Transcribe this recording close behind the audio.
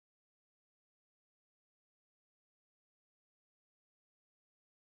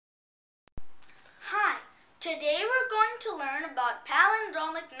Today we're going to learn about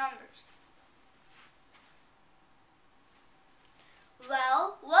palindromic numbers.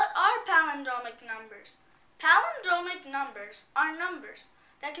 Well, what are palindromic numbers? Palindromic numbers are numbers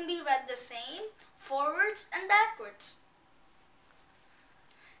that can be read the same forwards and backwards.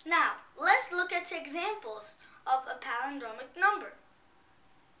 Now, let's look at examples of a palindromic number.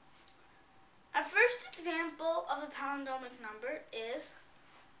 Our first example of a palindromic number is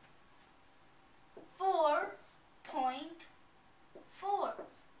 4.4.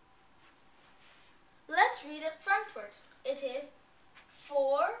 Let's read it frontwards. It is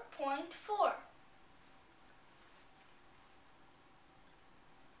 4.4.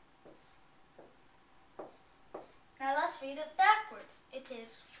 Now let's read it backwards. It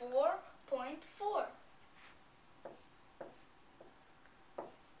is 4.4.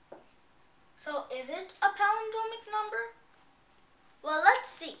 So is it a palindromic number? Well, let's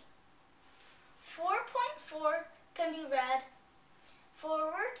see. 4.4 can be read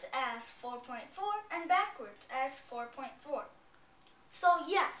forwards as 4.4 and backwards as 4.4. So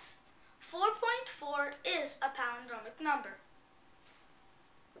yes, 4.4 is a palindromic number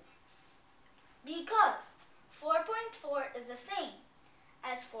because 4.4 is the same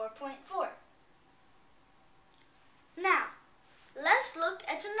as 4.4. Now, let's look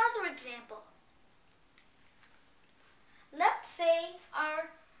at another example. Let's say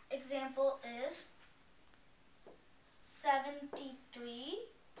our example is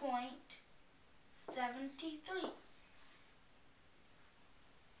 73.73.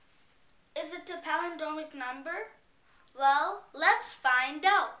 Is it a palindromic number? Well, let's find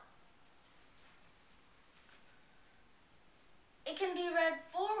out. It can be read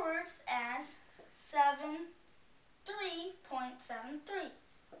forwards as 73.73.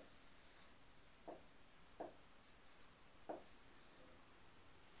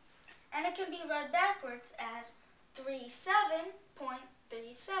 And it can be read backwards as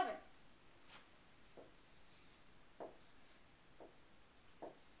 37.37.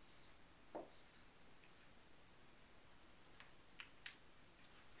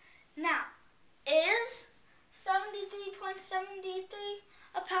 Now, is 73.73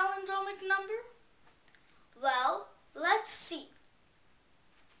 a palindromic number? Well, let's see.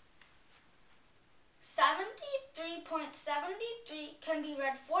 73.73 can be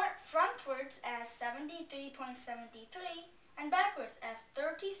read frontwards as 73.73 and backwards as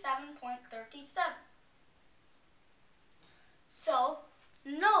 37.37. So,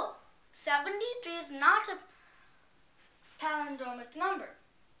 no, 73 is not a palindromic number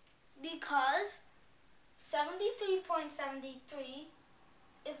because 73.73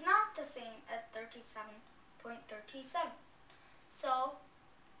 is not the same as 37.37. So,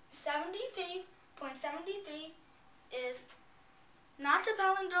 73.73 is not a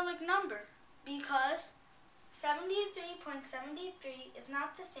palindromic number because 73.73 is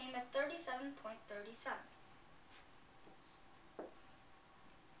not the same as 37.37.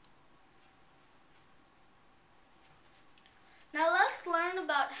 Now let's learn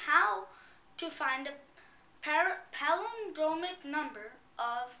about how to find a palindromic number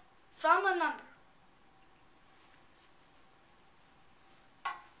from a number.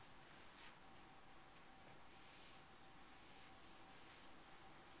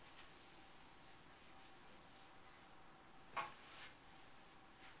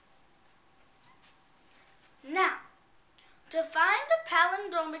 Now, to find a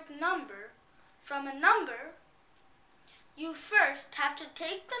palindromic number from a number, you first have to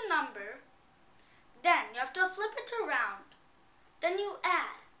take the number, then you have to flip it around, then you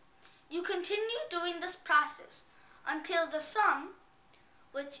add. You continue doing this process until the sum,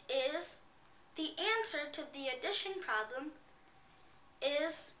 which is the answer to the addition problem,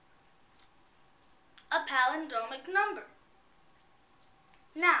 is a palindromic number.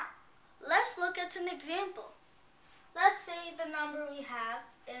 Now, let's look at an example. Let's say the number we have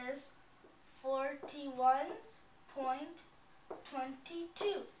is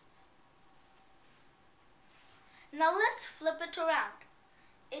 41.22. Now let's flip it around.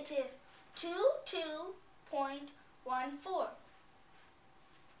 It is 22.14.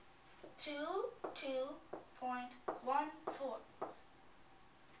 22.14.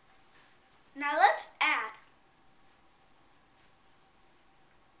 Now let's add.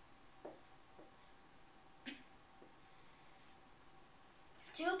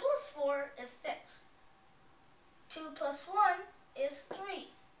 2 plus 4 is 6. 2 plus 1 is 3.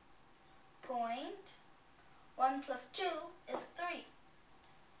 1 plus 2 is 3.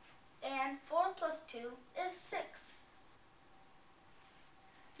 And 4 plus 2 is 6.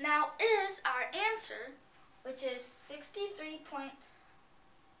 Now is our answer, which is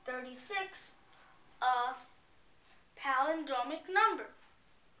 63.36, a palindromic number?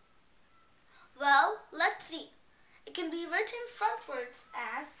 Well, let's see. It can be written frontwards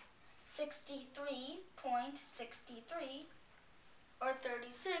as 63.63 or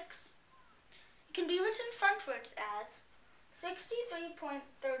 36. It can be written frontwards as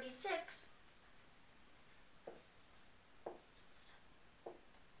 63.36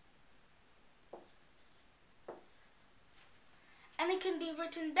 and it can be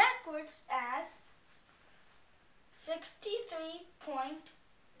written backwards as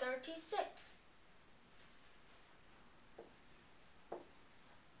 63.36.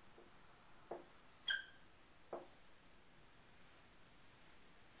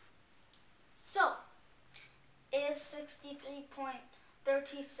 So, is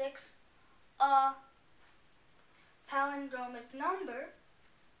 63.36 a palindromic number?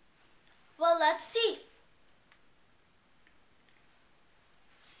 Well, let's see.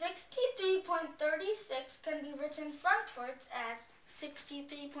 63.36 can be written frontwards as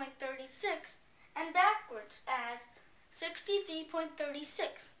 63.36 and backwards as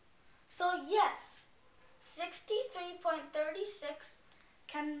 63.36. So yes, 63.36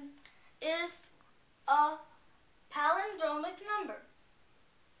 is a palindromic number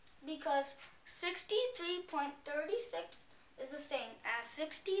because 63.36 is the same as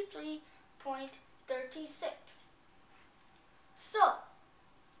 63.36. So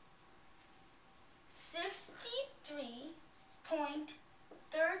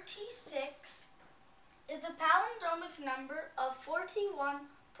 63.36 is a palindromic number of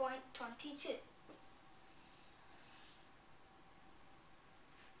 41.22.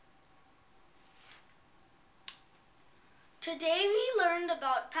 Today we learned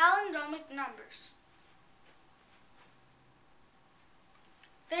about palindromic numbers.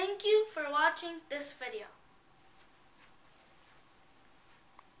 Thank you for watching this video.